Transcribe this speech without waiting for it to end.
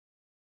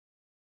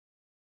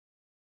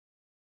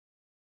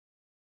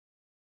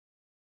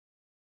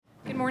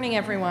Good morning,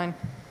 everyone.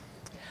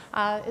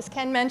 As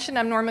Ken mentioned,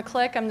 I'm Norma.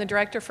 I'm the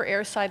director for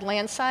Airside,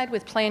 Landside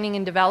with Planning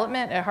and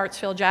Development at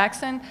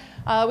Hartsfield-Jackson.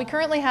 We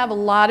currently have a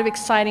lot of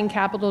exciting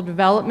capital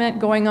development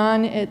going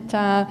on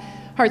at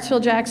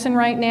Hartsfield-Jackson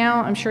right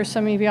now. I'm sure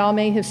some of y'all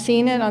may have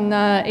seen it on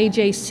the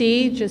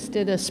AJC, just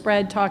did a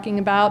spread talking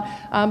about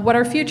what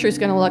our future is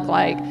going to look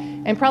like.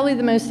 And probably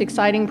the most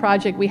exciting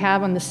project we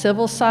have on the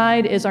civil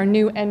side is our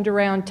new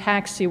end-around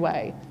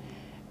taxiway.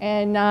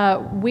 And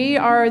we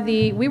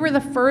were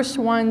the first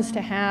ones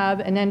to have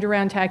an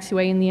end-around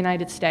taxiway in the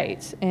United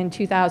States in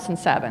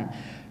 2007.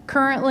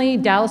 Currently,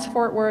 Dallas,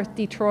 Fort Worth,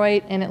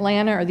 Detroit, and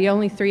Atlanta are the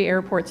only 3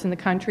 airports in the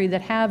country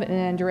that have an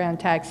end-around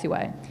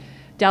taxiway.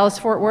 Dallas,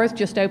 Fort Worth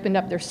just opened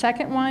up their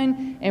second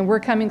one, and we're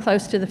coming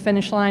close to the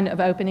finish line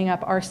of opening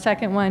up our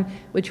second one,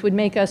 which would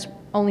make us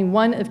only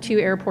one of 2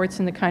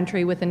 airports in the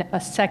country with a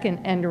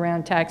second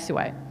end-around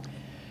taxiway.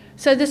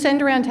 So this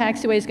end-around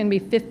taxiway is going to be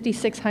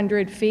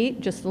 5,600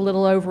 feet, just a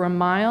little over a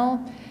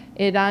mile.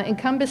 It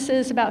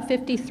encompasses about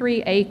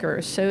 53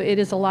 acres, so it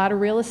is a lot of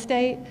real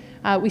estate.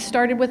 We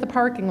started with a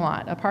parking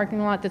lot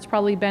that's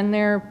probably been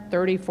there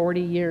 30,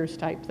 40 years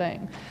type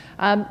thing.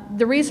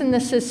 The reason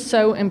this is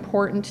so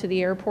important to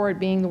the airport,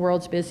 being the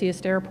world's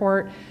busiest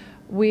airport,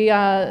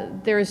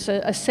 there's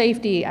a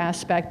safety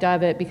aspect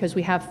of it because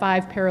we have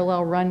 5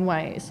 parallel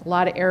runways, a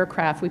lot of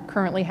aircraft. We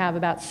currently have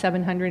about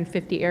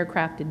 750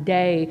 aircraft a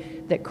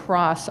day that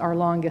cross our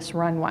longest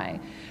runway.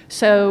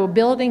 So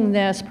building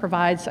this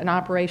provides an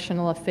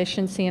operational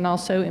efficiency and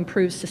also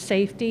improves the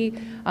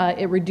safety.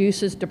 It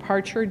reduces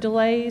departure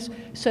delays.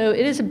 So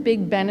it is a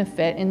big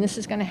benefit, and this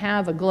is going to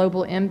have a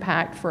global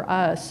impact for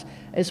us,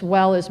 as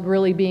well as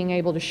really being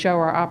able to show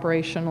our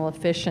operational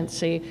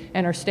efficiency,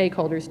 and our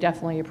stakeholders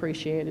definitely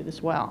appreciate it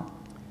as well.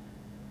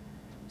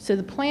 So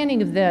the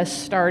planning of this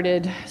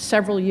started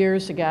several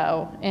years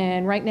ago,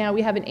 and right now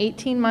we have an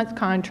 18-month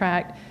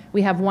contract.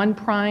 We have 1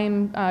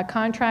 prime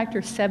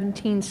contractor,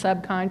 17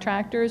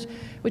 subcontractors,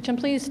 which I'm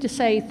pleased to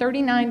say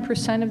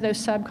 39% of those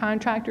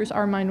subcontractors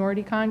are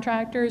minority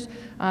contractors.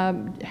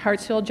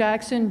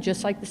 Hartsfield-Jackson,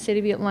 just like the city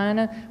of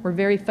Atlanta, we're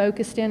very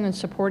focused in on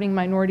supporting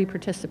minority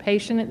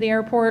participation at the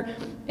airport,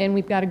 and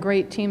we've got a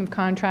great team of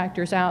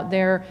contractors out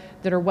there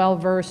that are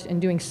well-versed in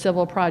doing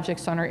civil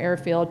projects on our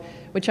airfield,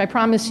 which I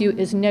promise you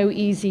is no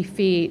easy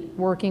feat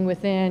working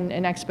within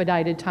an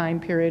expedited time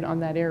period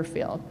on that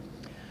airfield.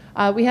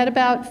 We had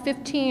about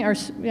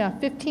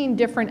 15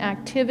 different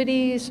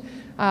activities,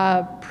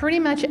 pretty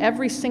much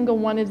every single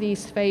one of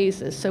these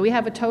phases. So we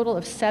have a total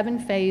of 7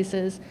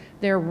 phases.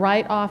 They're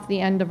right off the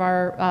end of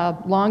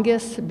our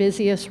longest,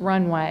 busiest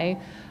runway.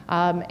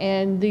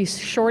 And the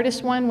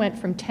shortest one went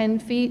from 10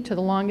 feet to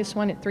the longest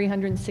one at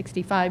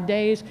 365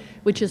 days,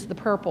 which is the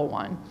purple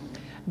one.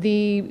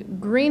 The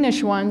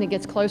greenish one that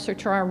gets closer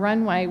to our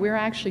runway, we're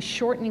actually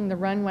shortening the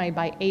runway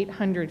by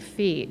 800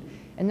 feet.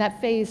 And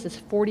that phase is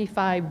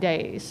 45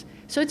 days.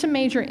 So it's a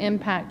major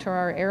impact to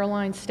our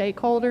airline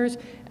stakeholders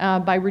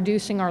by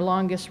reducing our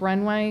longest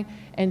runway.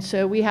 And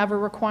so we have a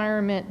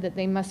requirement that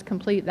they must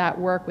complete that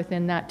work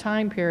within that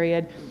time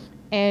period.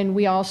 And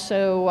we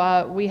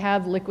also, we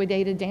have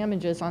liquidated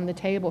damages on the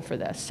table for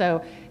this.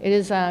 So it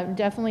is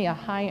definitely a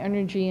high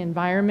energy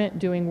environment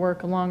doing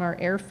work along our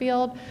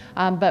airfield,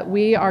 but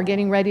we are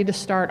getting ready to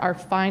start our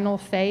final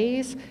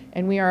phase,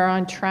 and we are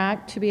on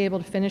track to be able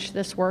to finish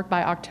this work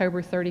by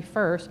October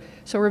 31st.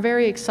 So we're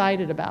very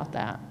excited about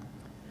that.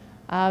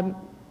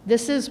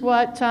 This is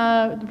what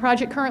the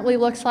project currently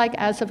looks like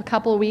as of a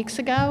couple of weeks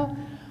ago.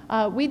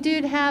 We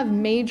did have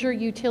major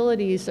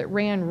utilities that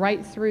ran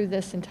right through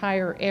this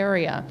entire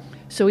area.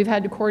 So we've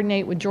had to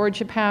coordinate with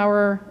Georgia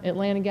Power,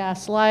 Atlanta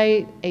Gas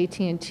Light,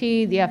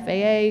 AT&T, the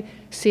FAA,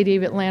 City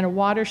of Atlanta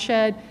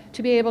Watershed,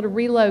 to be able to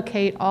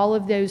relocate all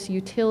of those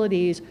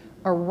utilities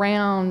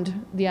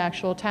around the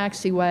actual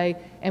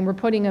taxiway, and we're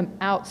putting them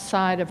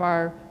outside of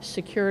our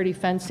security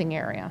fencing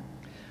area.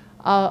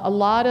 A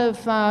lot of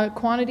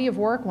quantity of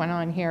work went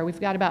on here.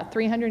 We've got about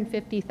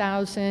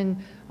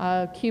 350,000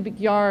 cubic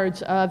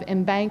yards of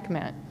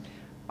embankment.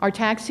 Our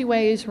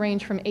taxiways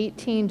range from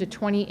 18 to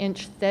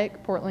 20-inch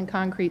thick Portland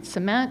concrete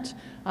cement.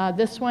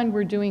 This one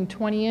we're doing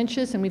 20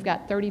 inches, and we've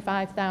got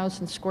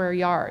 35,000 square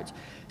yards.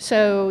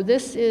 So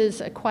this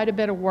is quite a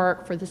bit of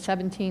work for the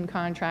 17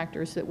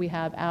 contractors that we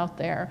have out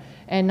there,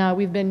 and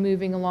we've been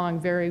moving along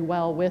very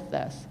well with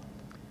this.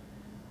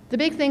 The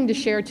big thing to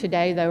share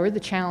today, though, are the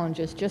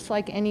challenges. Just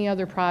like any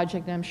other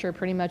project, I'm sure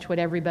pretty much what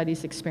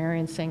everybody's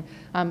experiencing,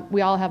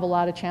 we all have a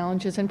lot of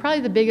challenges, and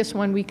probably the biggest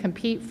one we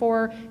compete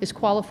for is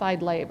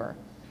qualified labor.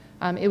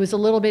 It was a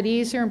little bit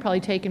easier and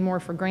probably taken more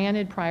for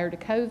granted prior to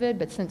COVID,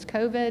 but since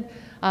COVID,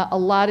 a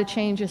lot of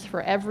changes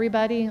for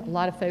everybody. A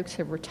lot of folks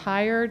have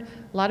retired.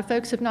 A lot of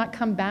folks have not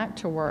come back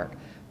to work.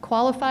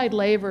 Qualified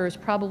labor is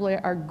probably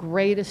our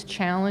greatest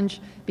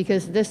challenge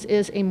because this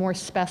is a more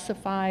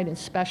specified and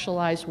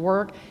specialized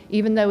work.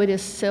 Even though it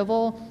is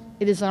civil,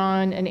 it is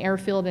on an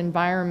airfield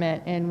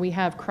environment, and we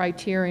have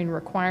criteria and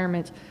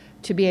requirements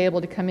to be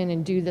able to come in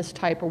and do this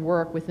type of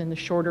work within the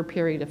shorter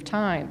period of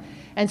time.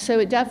 And so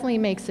it definitely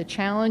makes a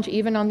challenge,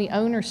 even on the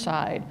owner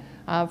side.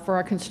 For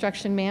our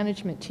construction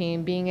management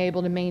team, being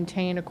able to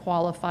maintain a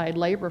qualified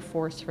labor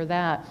force for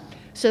that.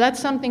 So that's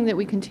something that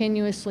we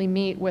continuously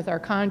meet with our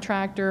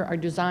contractor, our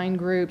design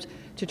groups,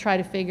 to try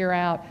to figure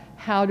out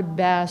how to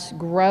best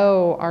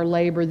grow our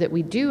labor that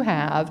we do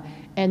have,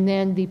 and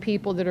then the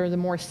people that are the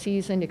more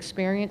seasoned,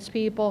 experienced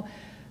people,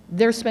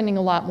 they're spending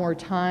a lot more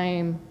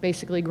time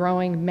basically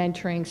growing,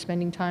 mentoring,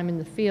 spending time in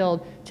the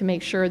field to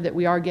make sure that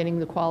we are getting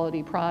the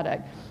quality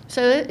product.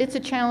 So it's a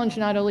challenge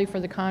not only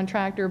for the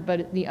contractor,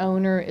 but the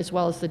owner as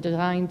well as the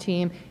design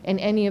team and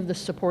any of the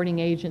supporting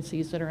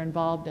agencies that are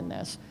involved in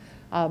this.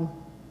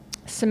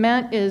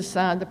 Cement is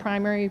the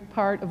primary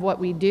part of what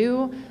we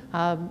do.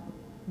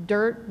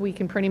 Dirt we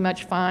can pretty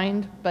much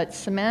find, but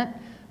cement,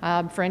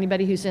 for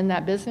anybody who's in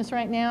that business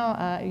right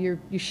now,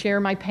 you share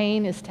my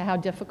pain as to how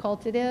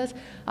difficult it is.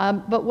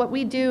 But what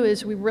we do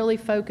is we really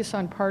focus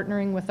on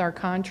partnering with our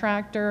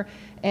contractor,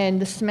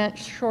 and the cement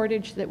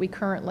shortage that we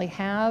currently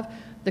have,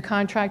 the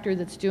contractor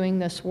that's doing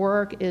this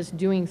work is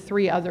doing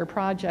 3 other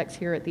projects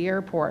here at the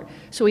airport.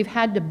 So we've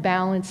had to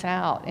balance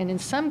out, and in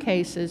some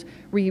cases,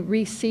 we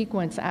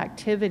resequence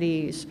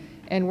activities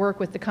and work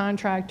with the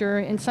contractor,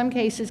 in some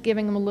cases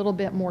giving them a little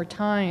bit more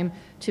time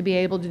to be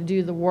able to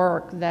do the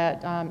work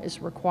that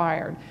is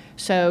required.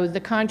 So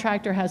the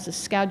contractor has a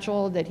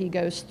schedule that he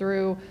goes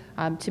through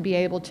to be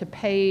able to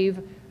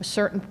pave a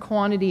certain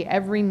quantity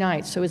every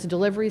night. So as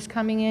deliveries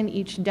coming in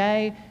each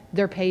day,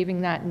 they're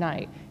paving that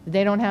night. If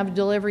they don't have a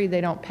delivery,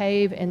 they don't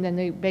pave, and then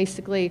they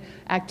basically,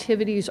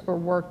 activities are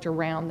worked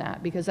around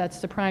that, because that's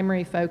the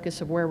primary focus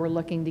of where we're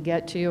looking to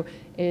get to,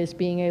 is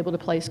being able to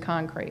place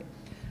concrete.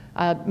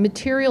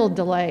 Material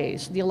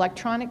delays, the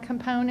electronic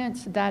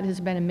components, that has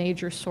been a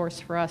major source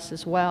for us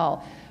as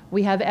well.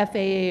 We have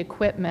FAA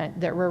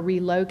equipment that we're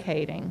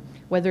relocating,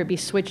 whether it be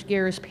switch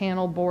gears,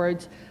 panel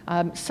boards.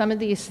 Some of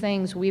these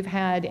things we've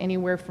had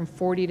anywhere from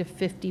 40 to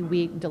 50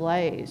 week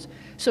delays.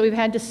 So we've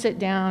had to sit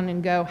down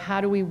and go, how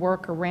do we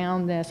work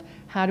around this?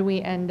 How do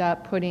we end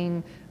up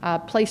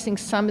placing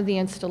some of the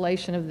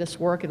installation of this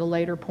work at a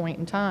later point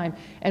in time?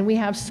 And we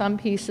have some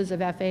pieces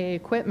of FAA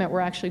equipment we're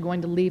actually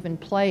going to leave in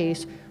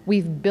place.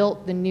 We've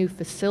built the new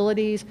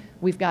facilities.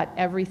 We've got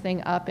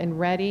everything up and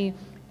ready.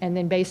 And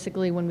then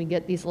basically when we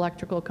get these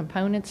electrical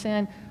components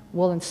in,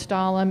 we'll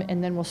install them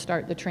and then we'll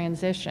start the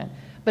transition.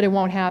 But it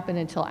won't happen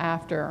until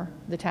after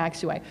the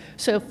taxiway.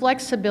 So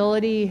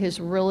flexibility has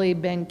really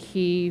been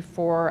key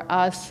for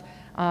us,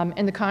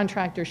 and the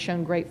contractor's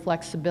shown great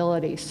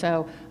flexibility.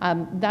 So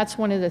that's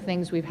one of the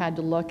things we've had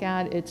to look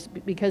at. It's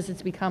because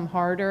it's become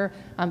harder.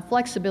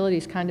 Flexibility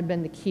has kind of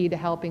been the key to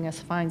helping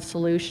us find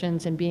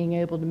solutions and being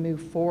able to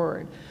move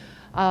forward.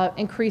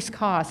 Increased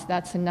costs,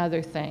 that's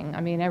another thing.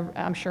 I mean,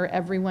 I'm sure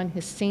everyone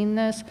has seen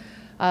this.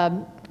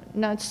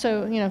 Not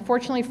so,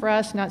 fortunately for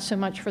us, not so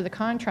much for the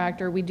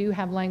contractor. We do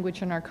have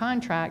language in our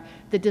contract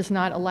that does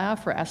not allow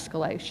for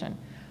escalation.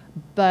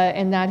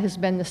 And that has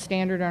been the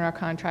standard on our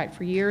contract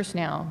for years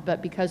now.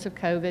 But because of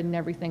COVID and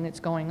everything that's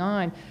going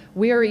on,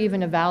 we are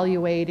even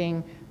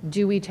evaluating,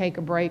 do we take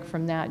a break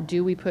from that?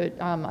 Do we put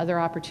other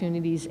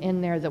opportunities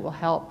in there that will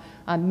help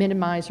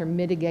minimize or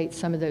mitigate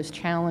some of those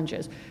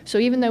challenges? So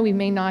even though we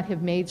may not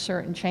have made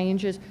certain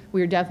changes,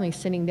 we are definitely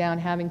sitting down,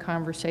 having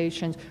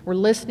conversations. We're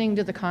listening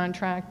to the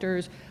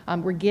contractors.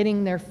 We're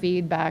getting their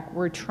feedback.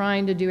 We're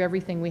trying to do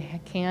everything we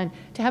can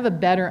to have a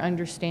better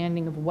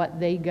understanding of what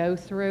they go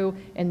through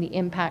and the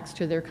impacts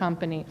to their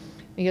company.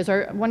 Because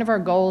one of our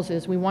goals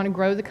is we want to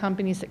grow the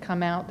companies that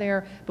come out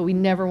there, but we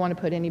never want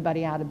to put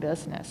anybody out of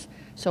business.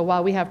 So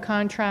while we have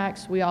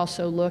contracts, we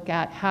also look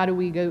at how do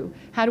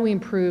we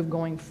improve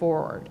going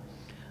forward.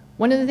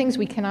 One of the things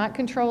we cannot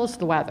control is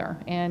the weather.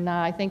 And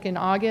I think in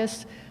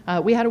August,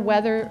 we had a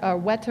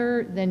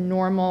wetter than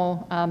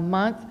normal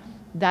month.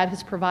 That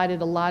has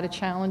provided a lot of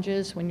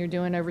challenges when you're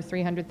doing over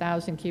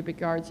 300,000 cubic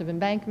yards of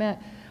embankment.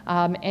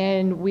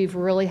 And we've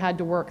really had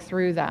to work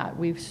through that.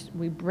 We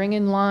bring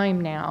in lime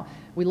now.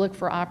 We look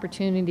for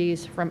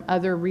opportunities from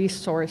other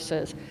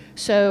resources.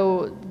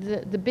 So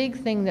the big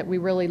thing that we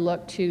really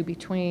look to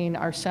between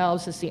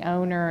ourselves as the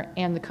owner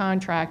and the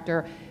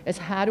contractor is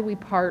how do we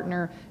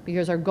partner,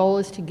 because our goal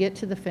is to get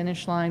to the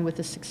finish line with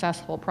a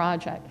successful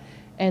project.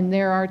 And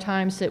there are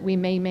times that we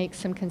may make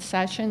some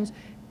concessions,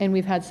 and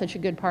we've had such a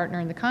good partner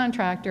in the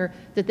contractor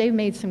that they've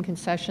made some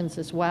concessions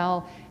as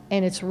well.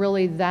 And it's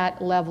really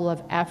that level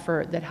of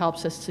effort that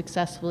helps us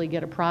successfully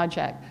get a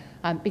project.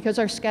 Because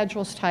our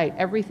schedule's tight.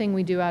 Everything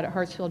we do out at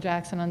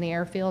Hartsfield-Jackson on the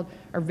airfield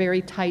are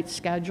very tight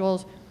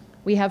schedules.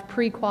 We have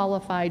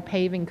pre-qualified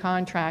paving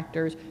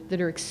contractors that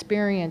are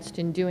experienced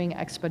in doing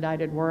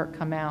expedited work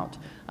come out.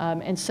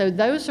 And so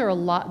those are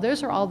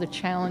all the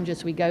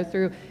challenges we go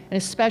through, and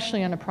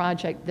especially on a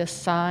project this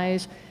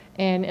size.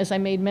 And as I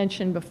made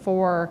mention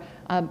before,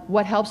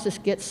 what helps us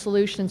get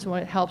solutions and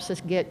what helps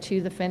us get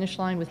to the finish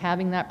line with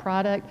having that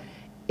product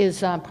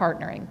is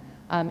partnering.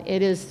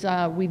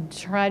 We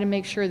try to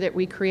make sure that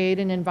we create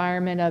an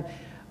environment of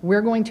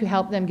we're going to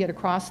help them get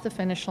across the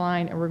finish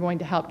line and we're going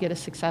to help get a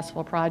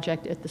successful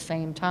project at the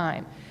same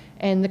time.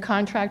 And the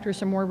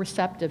contractors are more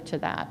receptive to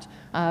that.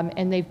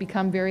 And they've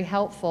become very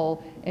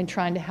helpful in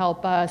trying to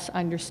help us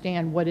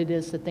understand what it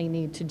is that they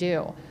need to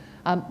do.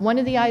 One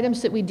of the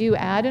items that we do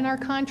add in our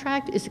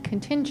contract is a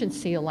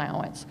contingency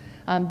allowance.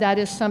 That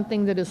is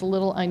something that is a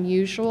little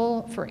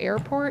unusual for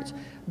airports,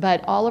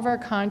 but all of our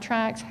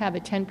contracts have a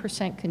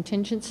 10%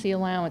 contingency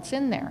allowance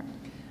in there.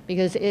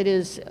 Because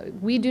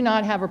we do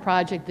not have a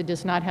project that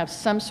does not have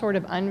some sort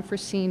of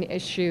unforeseen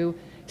issue,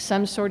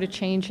 some sort of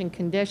change in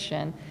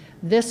condition.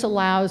 This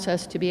allows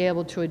us to be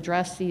able to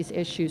address these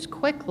issues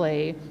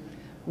quickly,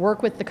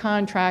 work with the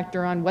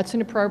contractor on what's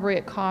an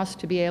appropriate cost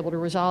to be able to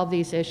resolve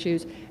these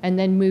issues, and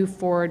then move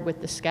forward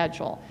with the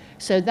schedule.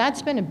 So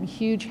that's been a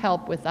huge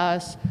help with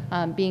us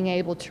being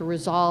able to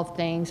resolve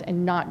things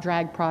and not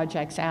drag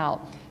projects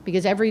out.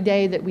 Because every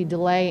day that we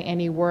delay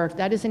any work,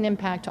 that is an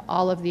impact to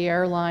all of the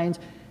airlines,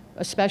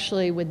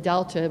 especially with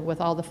Delta,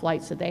 with all the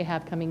flights that they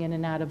have coming in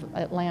and out of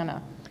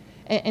Atlanta.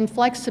 And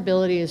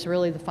flexibility is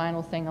really the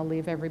final thing I'll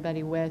leave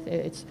everybody with.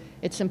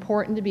 It's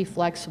important to be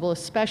flexible,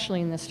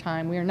 especially in this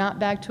time. We are not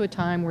back to a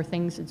time where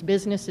it's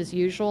business as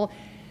usual,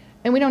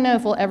 and we don't know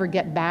if we'll ever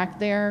get back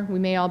there. We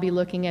may all be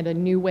looking at a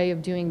new way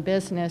of doing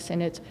business,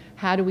 and it's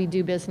how do we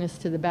do business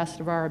to the best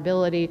of our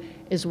ability,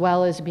 as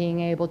well as being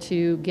able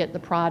to get the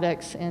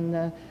products and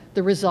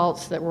the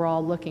results that we're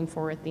all looking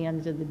for at the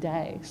end of the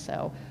day.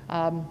 So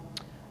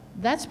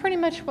that's pretty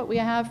much what we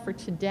have for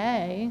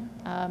today.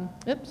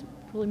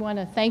 Really want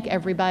to thank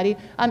everybody.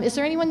 Is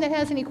there anyone that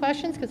has any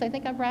questions? Because I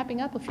think I'm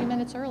wrapping up a few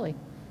minutes early.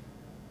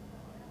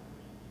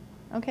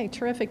 Okay,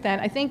 terrific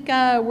then. I think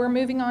we're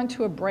moving on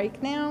to a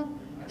break now.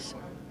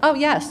 Oh,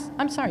 yes.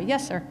 I'm sorry.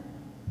 Yes, sir.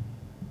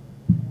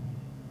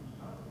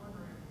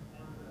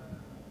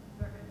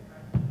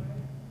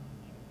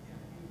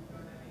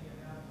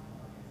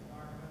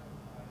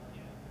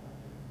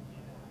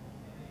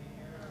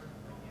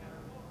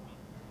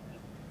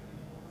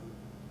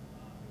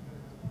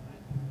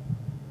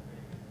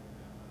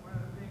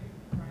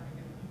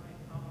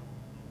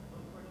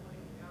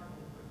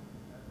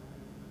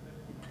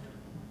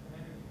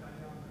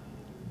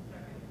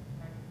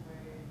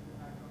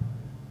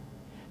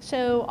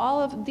 So all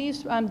of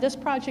these, this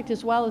project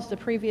as well as the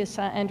previous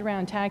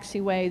end-around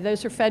taxiway,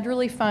 those are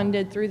federally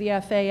funded through the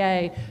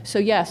FAA. So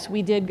yes,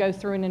 we did go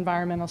through an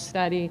environmental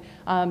study.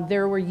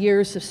 There were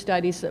years of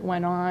studies that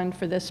went on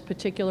for this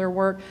particular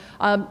work.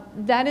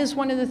 That is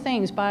one of the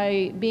things,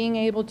 by being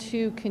able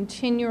to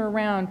continue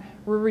around,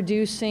 we're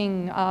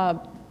reducing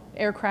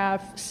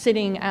aircraft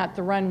sitting at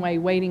the runway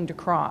waiting to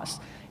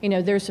cross. You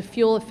know, there's a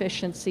fuel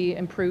efficiency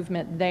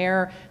improvement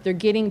there. They're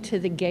getting to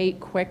the gate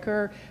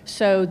quicker.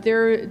 So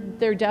there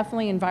are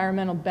definitely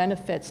environmental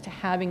benefits to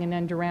having an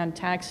end-around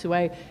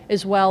taxiway,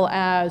 as well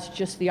as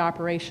just the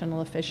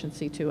operational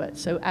efficiency to it.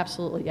 So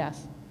absolutely,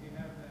 yes. Do you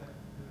have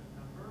the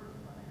numbers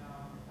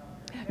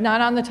coming out? Not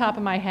on the top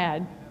of my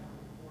head.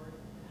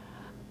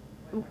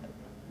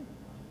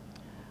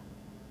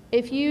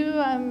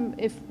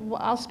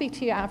 I'll speak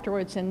to you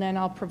afterwards, and then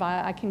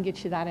I can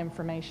get you that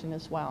information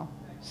as well.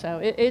 So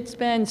it's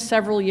been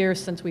several years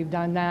since we've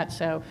done that,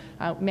 so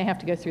I may have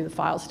to go through the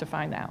files to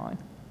find that one.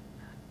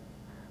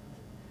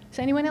 Does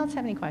anyone else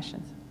have any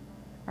questions?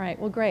 All right,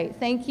 well, great.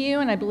 Thank you,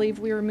 and I believe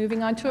we are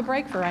moving on to a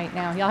break for right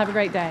now. Y'all have a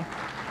great day.